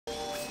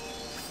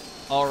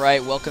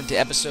Alright, welcome to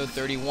episode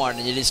 31,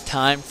 and it is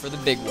time for the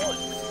big one.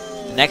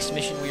 The next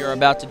mission we are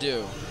about to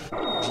do,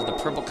 which is the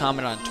Purple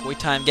Comet on Toy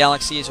Time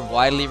Galaxy, is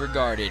widely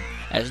regarded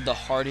as the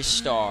hardest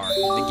star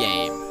in the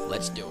game.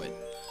 Let's do it.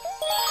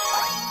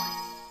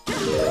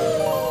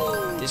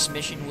 This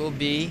mission will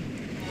be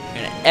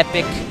an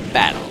epic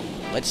battle.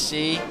 Let's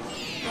see.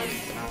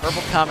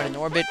 Purple Comet in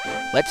orbit.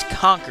 Let's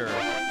conquer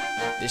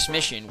this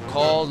mission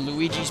called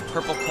Luigi's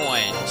Purple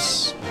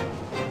Coins.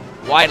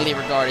 Widely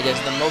regarded as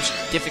the most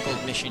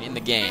difficult mission in the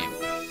game.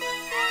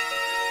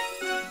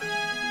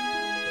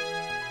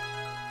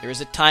 There is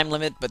a time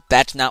limit, but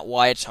that's not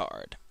why it's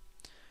hard.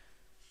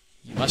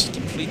 You must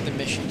complete the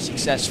mission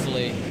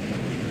successfully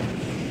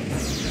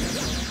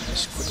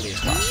as quickly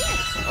as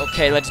possible.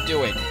 Okay, let's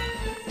do it.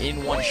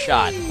 In one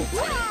shot,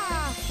 hopefully.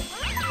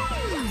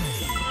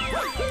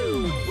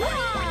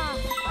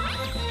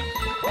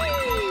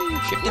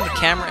 Shifting the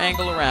camera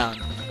angle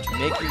around to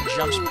make your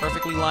jumps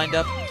perfectly lined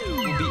up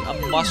will be a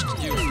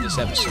must-do for this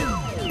episode.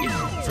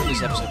 For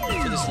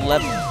this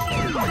level.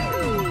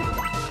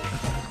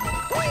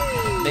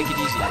 Make it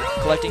easy.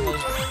 Collecting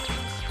those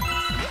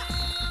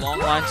long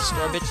lines of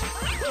star bits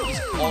is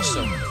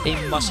also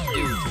a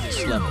must-do for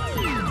this level.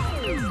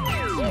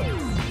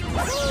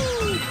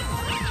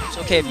 It's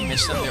okay if you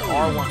miss them. There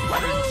are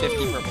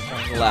 150 purple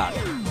coins allowed.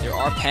 There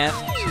are paths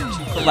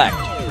to collect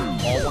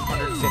all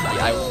 150.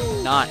 I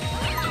will not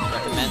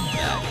recommend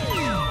that,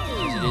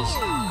 because it is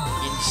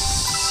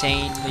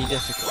insanely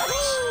difficult.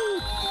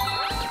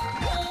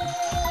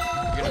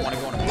 You're going to want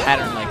to go on a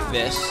pattern like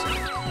this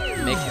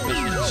to make your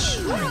mission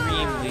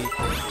extremely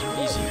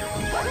easier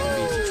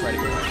if you try to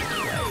go another way.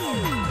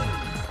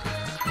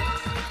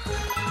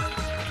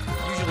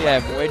 Usually I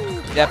avoid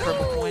that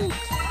purple coin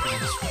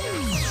because it's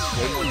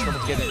way more trouble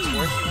to get than it's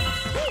worth.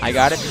 I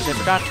got it because I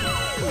forgot to.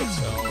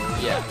 So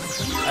yeah,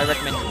 I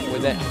recommend you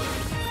avoid that.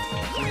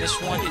 For this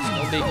one, it's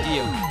no big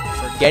deal.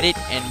 Forget it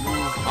and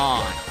move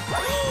on.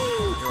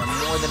 There are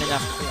more than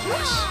enough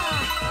coins.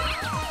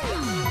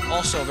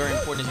 Also, very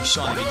important, as you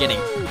saw in the beginning,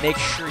 make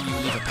sure you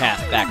leave a path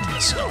back to the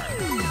start,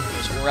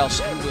 or else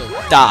you will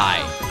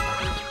die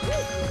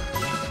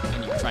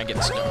when you try and get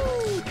the star.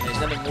 And there's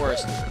nothing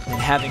worse than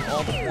having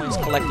all the coins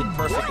collected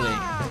perfectly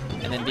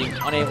and then being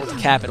unable to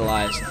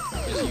capitalize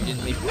because you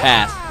didn't leave a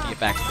path to get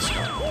back to the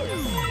start.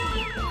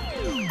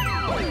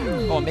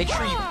 Oh, and make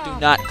sure you do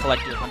not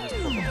collect your 100th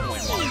purple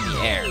coin while in the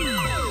air.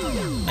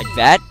 Like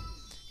that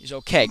is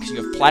okay, because you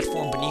have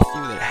platform beneath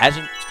you that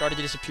hasn't started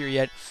to disappear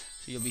yet,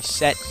 so you'll be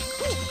set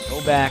to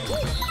go back,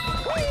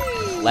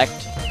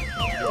 collect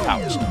your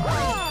power star.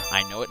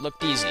 I know it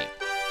looked easy.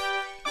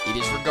 It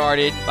is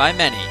regarded by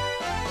many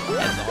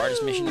as the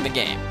hardest mission in the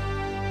game.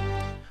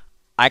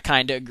 I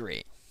kinda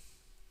agree.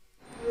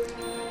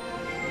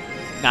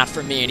 Not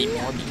for me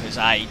anymore, because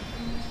I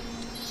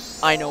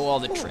know all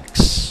the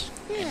tricks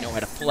and know how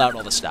to pull out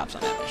all the stops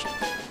on that mission.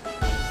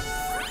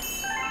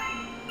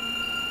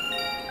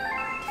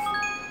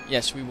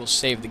 Yes, we will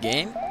save the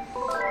game,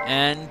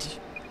 and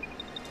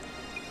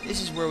this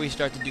is where we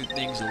start to do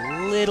things a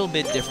little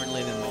bit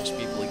differently than most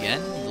people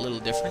again. A little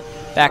different.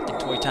 Back to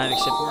Toy Time,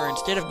 except we're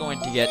instead of going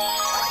to get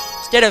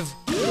the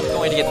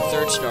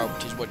third star,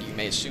 which is what you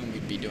may assume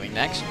we'd be doing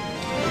next,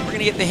 we're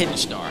gonna get the hidden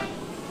star.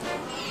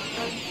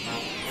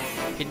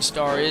 Hidden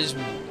star is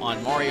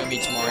on Mario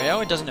Meets Mario.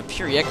 It doesn't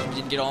appear yet because we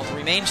didn't get all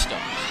 3 main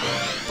stars.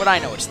 But I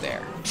know it's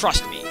there.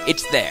 Trust me,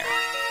 it's there.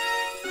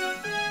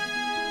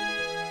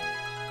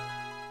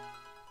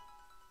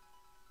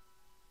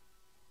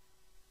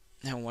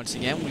 Now, once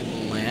again, we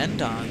will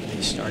land on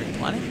the starting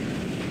planet.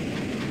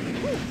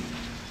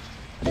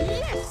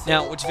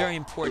 Now, what's very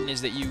important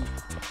is that you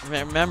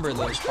remember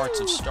those hearts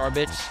of star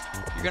bits.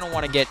 You're going to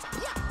want to get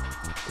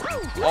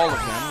all of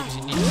them because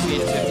you need to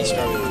create 50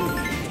 star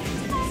bits.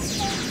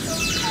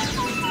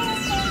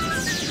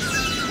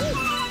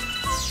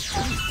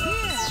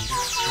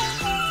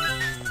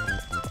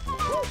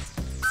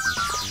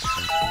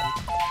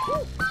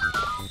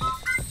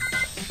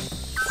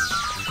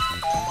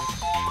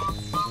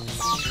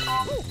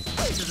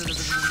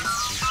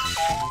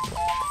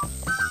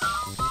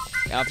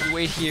 Now, if you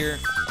wait here,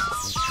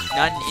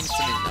 not an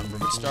infinite number,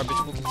 but star bits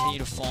will continue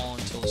to fall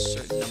until a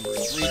certain number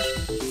is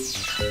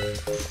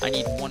reached. I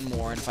need one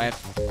more, and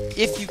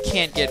if you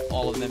can't get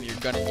all of them, you're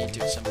gonna need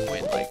to at some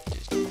point, like,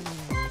 just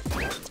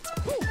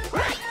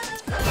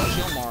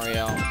kill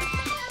Mario,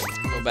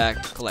 go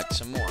back, collect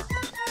some more.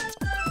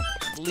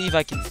 I believe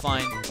I can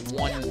find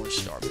one more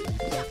star bit.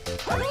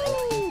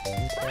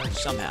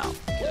 Somehow.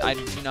 I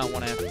do not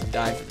want to have to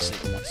die for the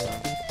sake of one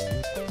star.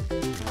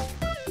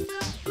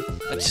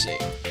 Let's see.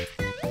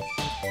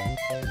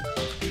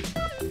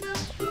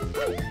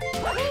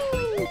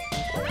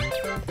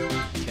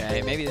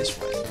 Okay, maybe this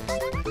way.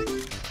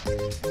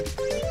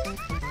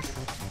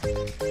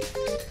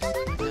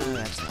 No,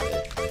 that's not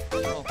it.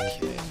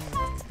 Okay.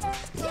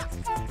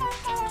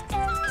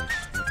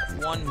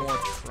 One more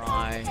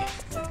try.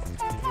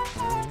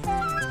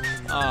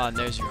 Ah, and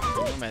there's your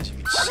hungry room, as you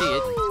can see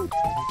it.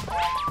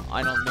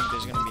 I don't think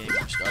there's going to be any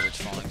more star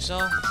bits falling,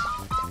 so...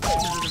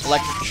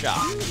 Electric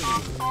shock.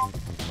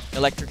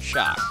 Electric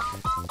shock.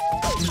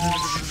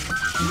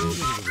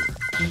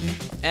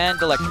 And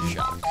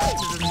electroshock.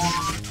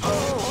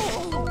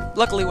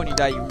 Luckily, when you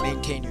die, you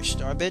maintain your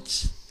star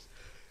bits.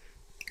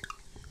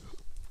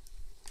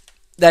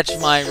 That's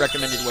my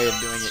recommended way of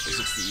doing it, because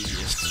it's the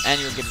easiest. And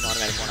you'll get an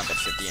automatic 1-up at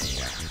 50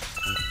 anyway.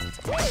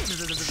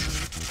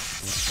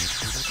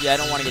 Yeah, I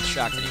don't want to get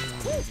shocked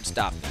anymore. You can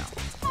stop now.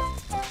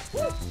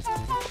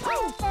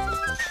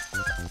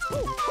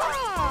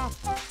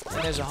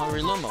 And there's a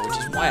Hungry Luma, which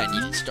is why I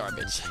needed star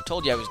bits. I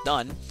told you I was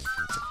done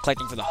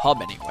collecting for the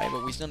hub anyway,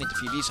 but we still need to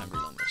feed these Hungry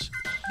Lumas.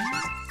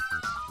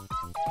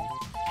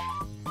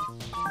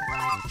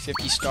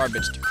 50 star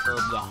bits to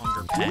curb the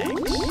hunger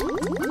pangs.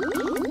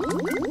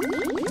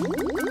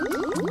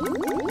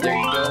 There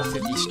you go,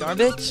 50 star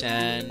bits,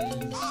 and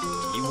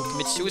you will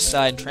commit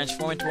suicide and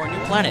transform into our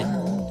new planet.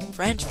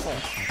 Transform.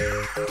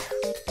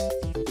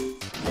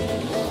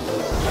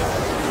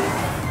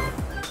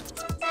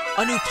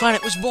 A new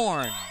planet was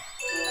born.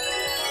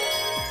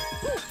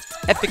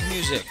 Epic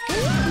music.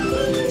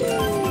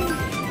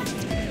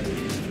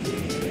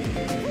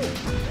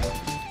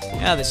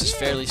 Now this is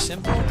fairly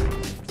simple.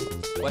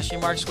 Question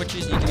mark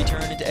switches need to be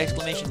turned into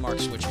exclamation mark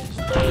switches.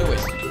 Do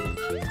it.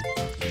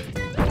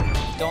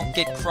 Don't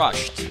get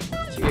crushed.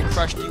 If you get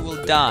crushed, you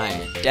will die,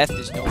 and death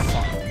is no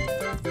fun.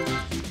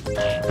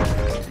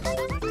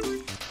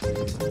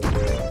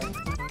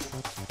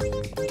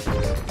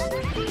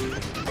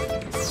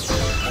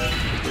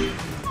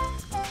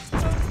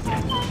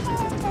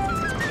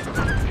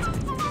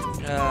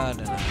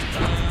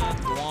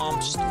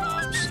 Thwomps.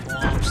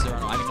 There are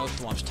no, I mean, no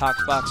thwomps. Tox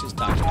boxes.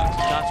 You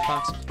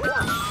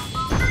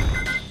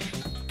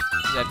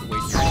have to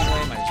wait here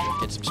anyway. Might as well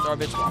get some star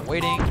bits while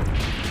waiting.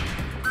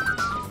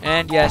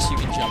 And yes, you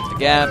can jump the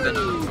gap and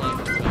you can claim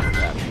to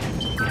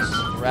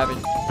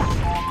gravity.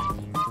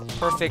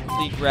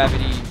 Perfectly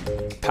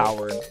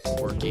gravity-powered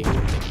working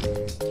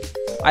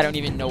thingy. I don't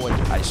even know what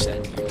I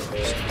said.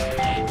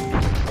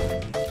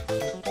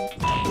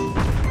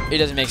 It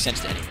doesn't make sense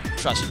to anyone.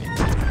 Trust me.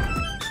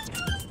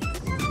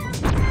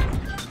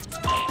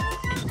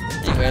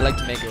 Anyway, I'd like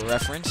to make a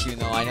reference, even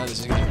though I know this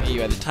is going to be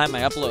by the time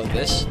I upload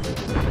this.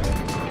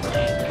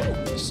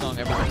 Song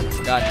everyone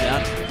forgot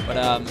down. But,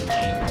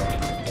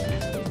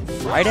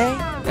 Friday?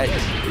 That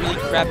really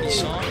crappy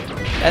song?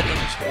 That thing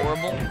is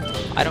horrible.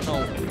 I don't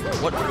know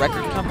what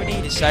record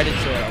company decided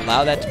to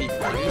allow that to be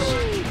produced.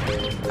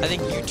 I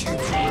think YouTube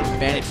should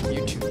ban it from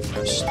YouTube for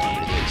how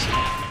stupid it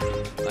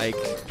is. Like,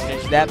 when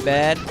it's that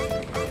bad.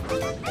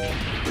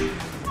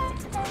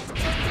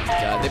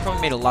 God, they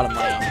probably made a lot of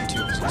money on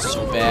YouTube because it's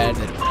so bad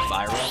that it went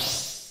viral.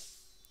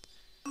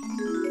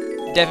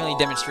 Definitely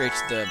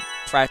demonstrates the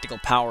practical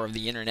power of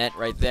the internet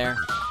right there.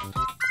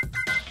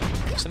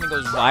 If something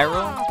goes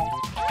viral,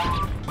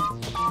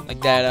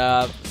 like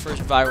that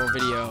first viral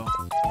video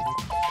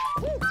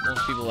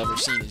most people have ever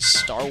seen is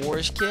Star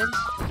Wars Kid.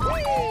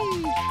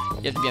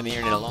 You have to be on the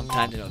internet a long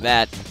time to know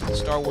that.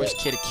 Star Wars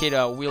Kid, a kid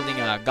wielding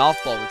a golf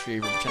ball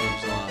retriever.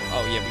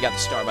 Oh yeah, we got the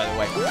star by the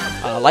way.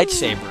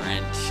 Lightsaber,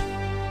 and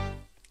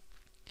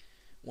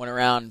went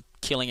around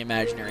killing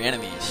imaginary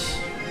enemies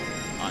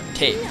on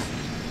tape.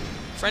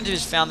 Friends of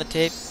his found the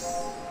tape.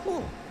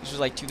 This was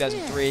like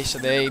 2003, so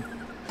they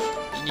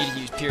needed to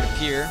use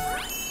peer-to-peer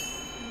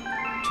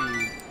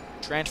to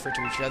transfer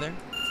to each other.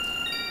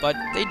 But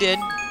they did,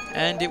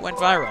 and it went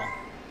viral.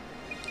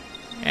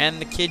 And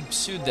the kid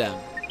sued them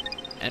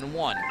and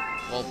won.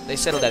 Well, they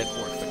settled that in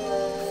court,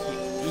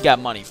 but he got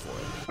money for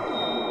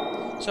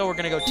it. So we're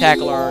going to go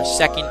tackle our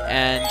second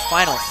and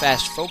final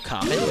fast folk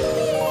comet, which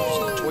is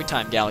in the Toy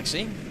Time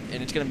Galaxy.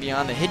 And it's going to be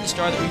on the hidden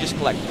star that we just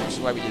collected, which is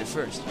why we did it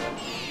first.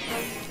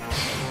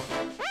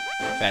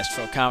 Fast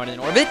folk comet in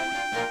orbit.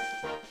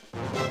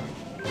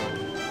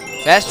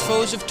 Fast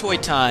Foes of Toy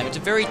Time. It's a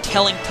very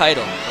telling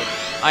title, but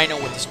I know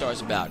what the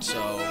star's about,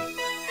 so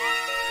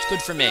it's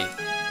good for me.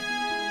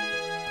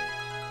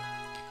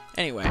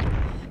 Anyway,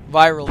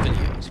 viral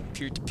videos,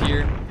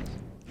 peer-to-peer.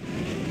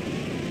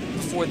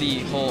 Before the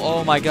whole,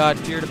 oh my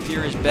god,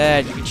 peer-to-peer is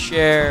bad, you can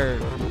share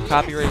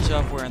copyright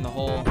software and the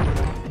whole,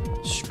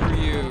 screw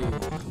you,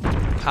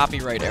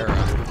 copyright era.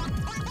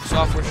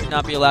 Software should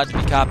not be allowed to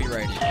be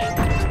copyrighted.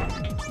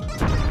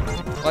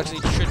 Well, actually,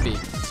 it should be.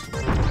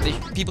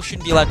 People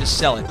shouldn't be allowed to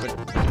sell it, but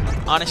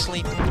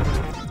honestly,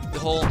 the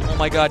whole, oh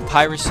my god,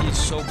 piracy is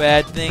so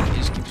bad thing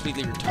is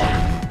completely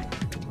retarded.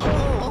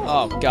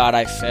 Oh god,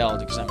 I failed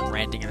because I'm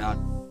ranting about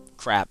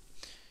crap.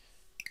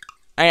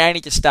 I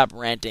need to stop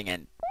ranting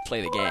and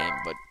play the game,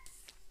 but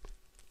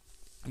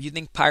if you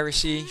think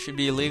piracy should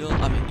be illegal,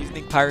 if you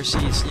think piracy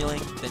is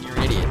stealing, then you're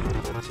an idiot.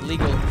 It's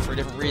illegal for a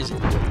different reason.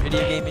 The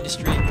video game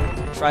industry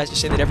tries to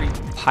say that every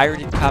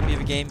pirated copy of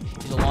a game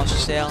is a lost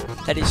sale.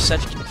 That is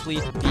such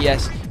complete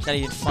BS. It's not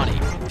even funny.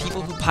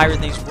 People who pirate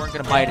things weren't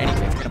going to buy it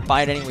anyway. If you're going to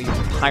buy it anyway, you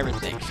can pirate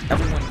things.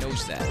 Everyone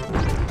knows that.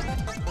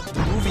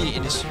 The movie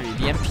industry,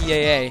 the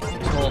MPAA,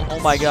 is all, oh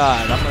my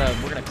god,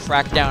 we're gonna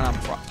crack down on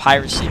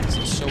piracy because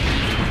it's so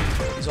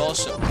evil. Is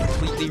also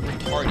completely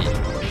retarded.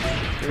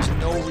 There's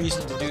no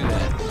reason to do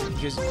that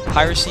because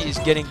piracy is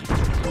getting,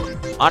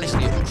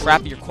 honestly, a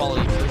crappier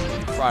quality version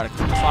of product,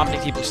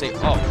 prompting people to say,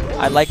 oh,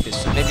 I like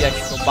this, so maybe I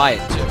should go buy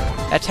it too.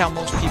 That's how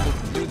most people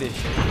do this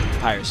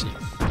piracy.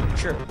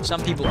 Sure,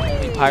 some people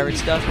only pirate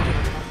stuff,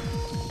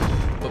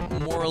 but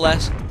more or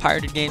less,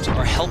 pirated games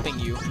are helping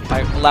you by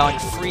allowing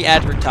free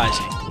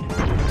advertising.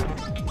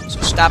 So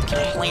stop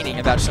complaining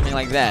about something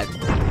like that.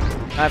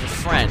 I have a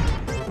friend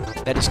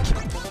that is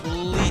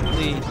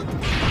completely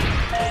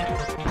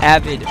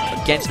avid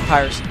against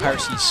piracy.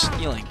 Piracy is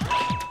stealing.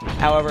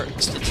 However,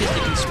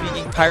 statistically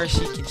speaking,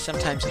 piracy can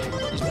sometimes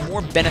is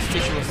more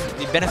beneficial.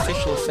 The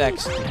beneficial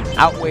effects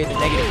outweigh the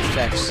negative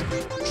effects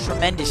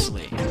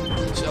tremendously.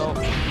 So,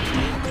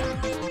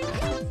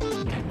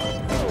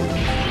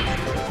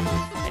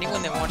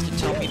 anyone that wants to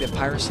tell me that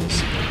piracy is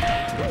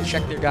stealing,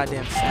 check their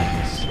goddamn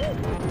facts.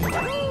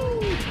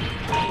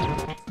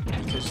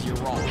 Because you're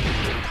wrong.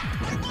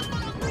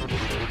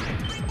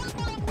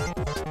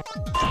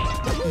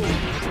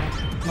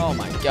 Oh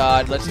my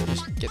god, let's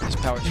just get this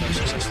power charge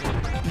successfully.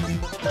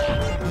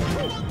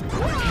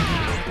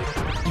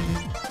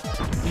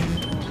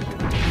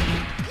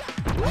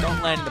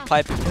 Don't land in the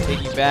pipe, it will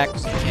take you back,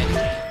 because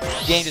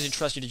the game doesn't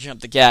trust you to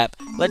jump the gap.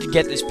 Let's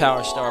get this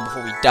power star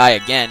before we die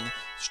again,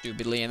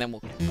 stupidly, and then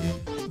we'll...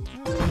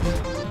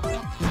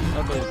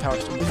 Luckily the power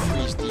star will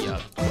freeze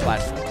the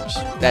platforms.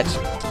 That's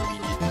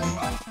convenient.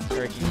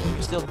 Very convenient.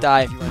 You still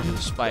die if you run into the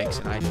spikes,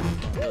 and I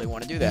don't really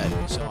want to do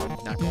that, so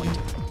I'm not going to.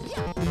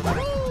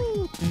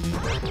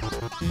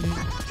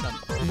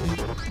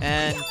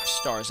 And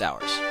star's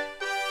ours.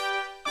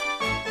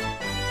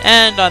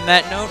 And on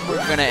that note,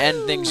 we're going to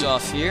end things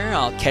off here.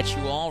 I'll catch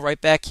you all right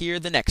back here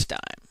the next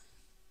time.